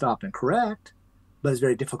best to stop and correct. But it's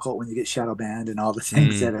very difficult when you get shadow banned and all the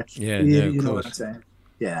things that are, you know what I'm saying?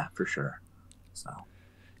 Yeah, for sure.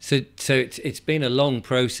 So it's been a long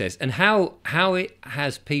process. And how it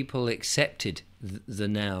has people accepted the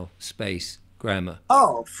now space grammar?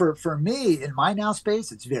 Oh, for me, in my now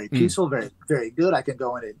space, it's very peaceful, very, very good. I can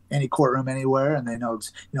go into any courtroom anywhere, and they know,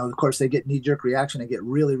 of course, they get knee-jerk reaction. They get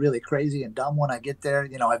really, really crazy and dumb when I get there.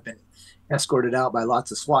 I've been escorted out by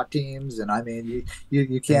lots of SWAT teams, and I mean,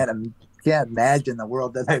 you can't imagine the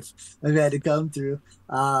world that I've had to come through.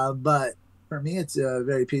 But for me, it's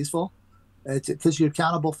very peaceful. It's because you're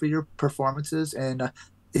accountable for your performances. And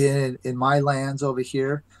in my lands over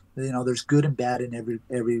here, there's good and bad in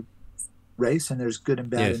every race, and there's good and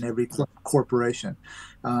bad in every corporation.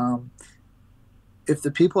 If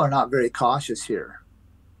the people are not very cautious here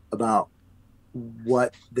about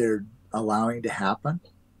what they're allowing to happen,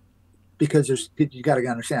 because you got to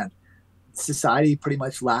understand, society pretty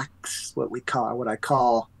much lacks what I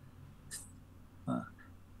call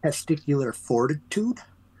testicular fortitude,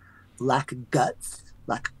 lack of guts,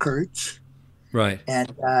 lack of courage. Right. And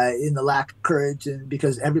in the lack of courage, and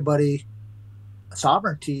because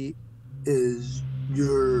sovereignty is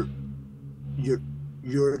you're you're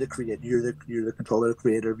you're the creator, you're the controller, the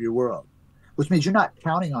creator of your world, which means you're not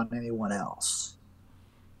counting on anyone else,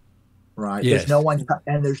 right? There's no Yes. one,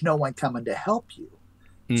 and there's no one coming to help you.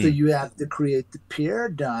 So Mm. you have to create the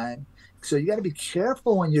paradigm. So you got to be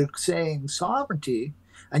careful when you're saying sovereignty,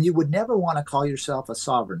 and you would never want to call yourself a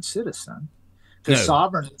sovereign citizen, because No.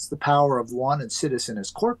 sovereign is the power of one and citizen is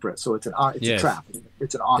corporate. So it's a Yes. trap.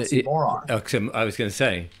 It's an It- oxymoron. I was going to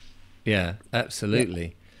say, yeah, Yeah.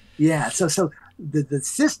 absolutely. Yeah. So the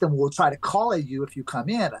system will try to call you if you come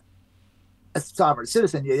in a sovereign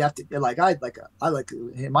citizen. You have to I like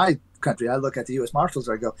in my country. I look at the U.S. Marshals.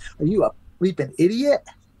 I go, "Are you a bleeping idiot?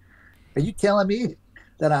 Are you telling me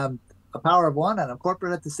that I'm a power of one and I'm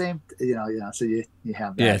corporate at the same?" So you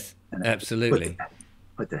have that, Yes, and absolutely.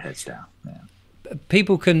 put their heads down. Yeah.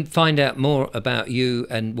 People can find out more about you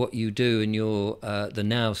and what you do in your the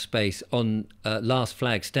Now space on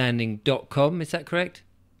lastflagstanding.com. Is that correct?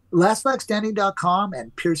 Lastflagstanding.com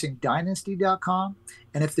and piercingdynasty.com.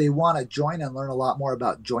 And if they want to join and learn a lot more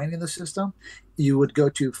about joining the system, you would go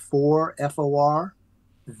to for Let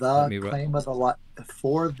the me write. claim of the life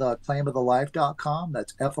for the claim of the life.com.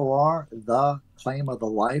 That's for the claim of the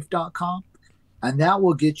life.com. And that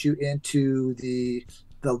will get you into the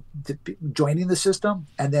joining the system,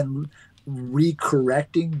 and then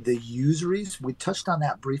recorrecting the usuries. We touched on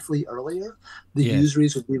that briefly earlier. The Yes.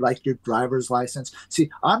 usuries would be like your driver's license.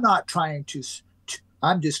 See, I'm not trying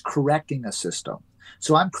I'm just correcting a system.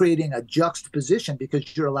 So I'm creating a juxtaposition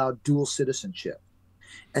because you're allowed dual citizenship.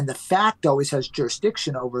 And the fact always has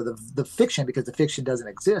jurisdiction over the fiction, because the fiction doesn't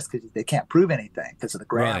exist because they can't prove anything because of the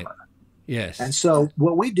Right. grammar. And Yes. so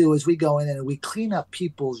what we do is we go in and we clean up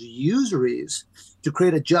people's usuries to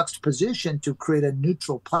create a juxtaposition, to create a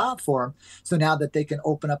neutral platform. So now that they can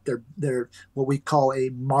open up their what we call a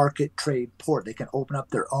market trade port, they can open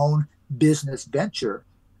up their own business venture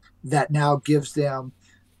that now gives them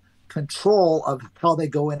control of how they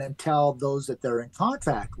go in and tell those that they're in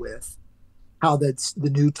contract with how the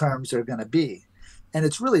new terms are going to be. And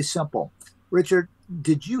it's really simple. Richard,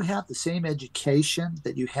 did you have the same education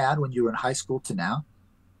that you had when you were in high school to now?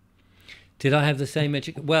 Did I have the same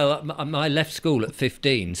education? Well, I left school at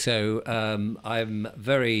 15, so I'm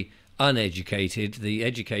very uneducated. The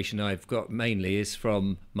education I've got mainly is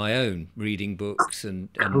from my own reading books and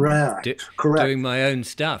Correct. Correct. doing my own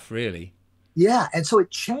stuff, really. Yeah. And so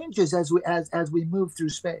it changes as we move through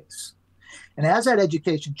space. And as that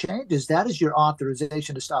education changes, that is your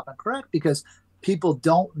authorization to stop and correct, because people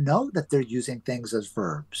don't know that they're using things as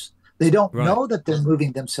verbs. They don't Right. know that they're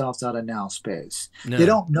moving themselves out of now space. They No.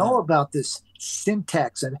 don't know about this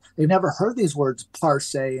syntax, and they've never heard these words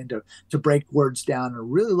parse and to break words down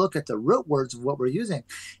and really look at the root words of what we're using.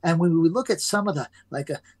 And when we look at some of the,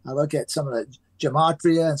 I look at some of the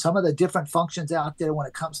gematria and some of the different functions out there when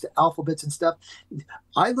it comes to alphabets and stuff,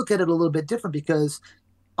 I look at it a little bit different, because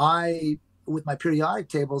I, with my periodic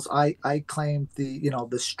tables, I claim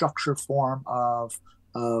the structure form of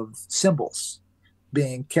symbols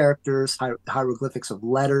being characters, hieroglyphics of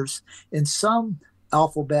letters. In some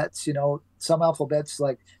alphabets, some alphabets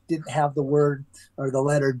like didn't have the word or the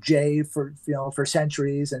letter J for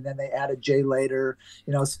centuries, and then they added J later.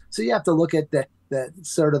 So you have to look at the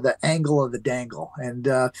sort of the angle of the dangle, and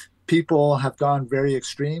people have gone very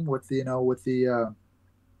extreme with the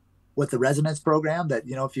resonance program, that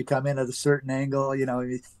if you come in at a certain angle,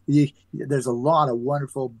 there's a lot of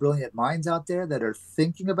wonderful brilliant minds out there that are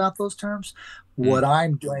thinking about those terms. What Mm.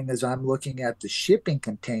 I'm doing is I'm looking at the shipping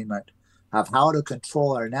containment of how to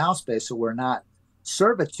control our now space, so we're not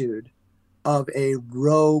servitude of a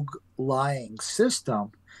rogue lying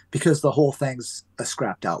system, because the whole thing's a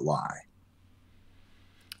scrapped out lie,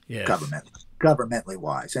 Yes. governmentally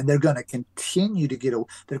wise, and they're going to continue to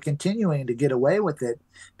they're continuing to get away with it,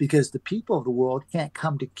 because the people of the world can't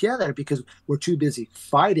come together, because we're too busy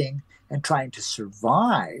fighting and trying to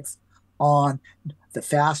survive on the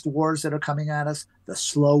fast wars that are coming at us, the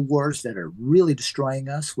slow wars that are really destroying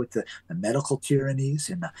us with the medical tyrannies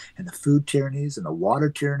and the food tyrannies and the water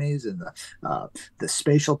tyrannies and the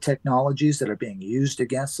spatial technologies that are being used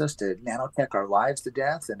against us to nanotech our lives to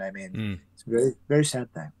death. And I mean, Mm. it's a very, very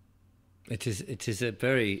sad thing. It is a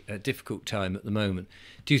very difficult time at the moment.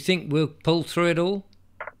 Do you think we'll pull through it all?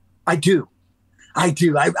 I do. I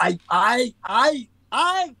do. I'm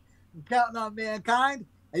counting on mankind.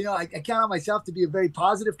 I count on myself to be a very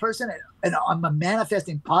positive person, and I'm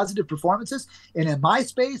manifesting positive performances. And in my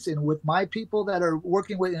space and with my people that are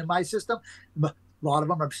working with in my system, a lot of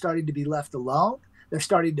them are starting to be left alone. They're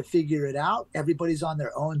starting to figure it out. Everybody's on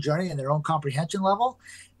their own journey and their own comprehension level.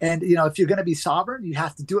 And if you're going to be sovereign, you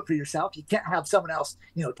have to do it for yourself. You can't have someone else,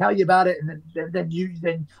 tell you about it, and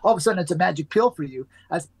then all of a sudden it's a magic pill for you.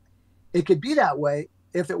 It could be that way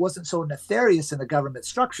if it wasn't so nefarious in the government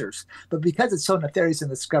structures. But because it's so nefarious in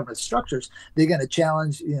the government structures, they're going to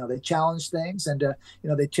challenge, they challenge things, and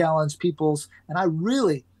they challenge people's. And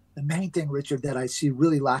the main thing, Richard, that I see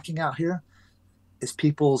really lacking out here is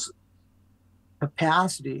people's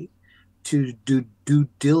capacity to do due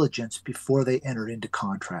diligence before they enter into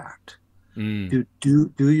contract. Do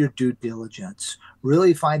your due diligence.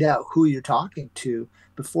 Really find out who you're talking to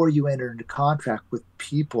before you enter into contract with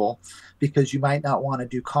people, because you might not want to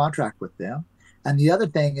do contract with them. And the other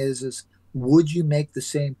thing is would you make the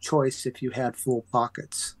same choice if you had full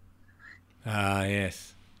pockets?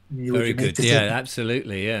 Yes. Very good. Yeah,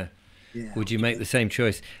 absolutely. Yeah. Would you make the same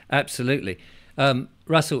choice? Absolutely.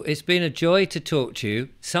 Russell, it's been a joy to talk to you.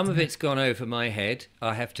 Some of it's gone over my head,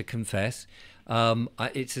 I have to confess.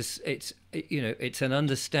 It's an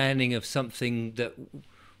understanding of something that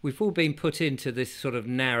we've all been put into this sort of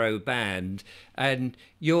narrow band, and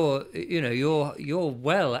you're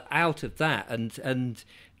well out of that, and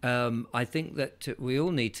I think that we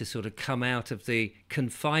all need to sort of come out of the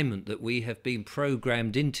confinement that we have been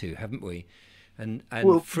programmed into, haven't we? And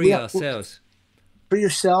free ourselves. Free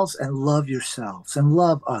yourselves and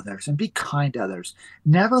love others and be kind to others.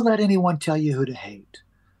 Never let anyone tell you who to hate.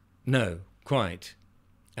 No, quite.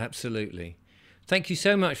 Absolutely. Thank you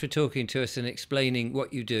so much for talking to us and explaining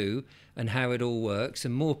what you do and how it all works,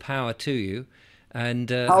 and more power to you. And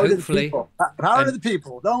hopefully... Power to the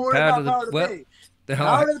people. Don't worry about power to me.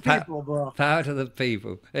 Power to the people, bro. Power to the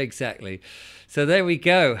people. Exactly. So there we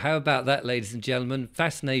go. How about that, ladies and gentlemen?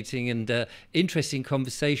 Fascinating and interesting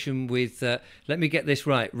conversation with, let me get this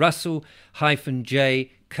right,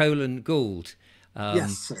 Russell-J. Gould.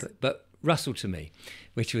 Yes, sir. But Russell to me,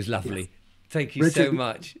 which was lovely. Yes. Thank you Richard, so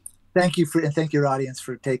much. Thank you and thank your audience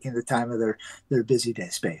for taking the time of their busy day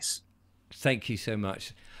space. Thank you so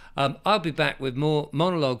much. I'll be back with more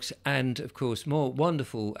monologues and, of course, more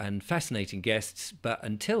wonderful and fascinating guests. But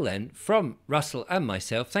until then, from Russell and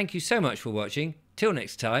myself, thank you so much for watching. Till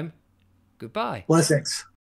next time, goodbye. Blessings.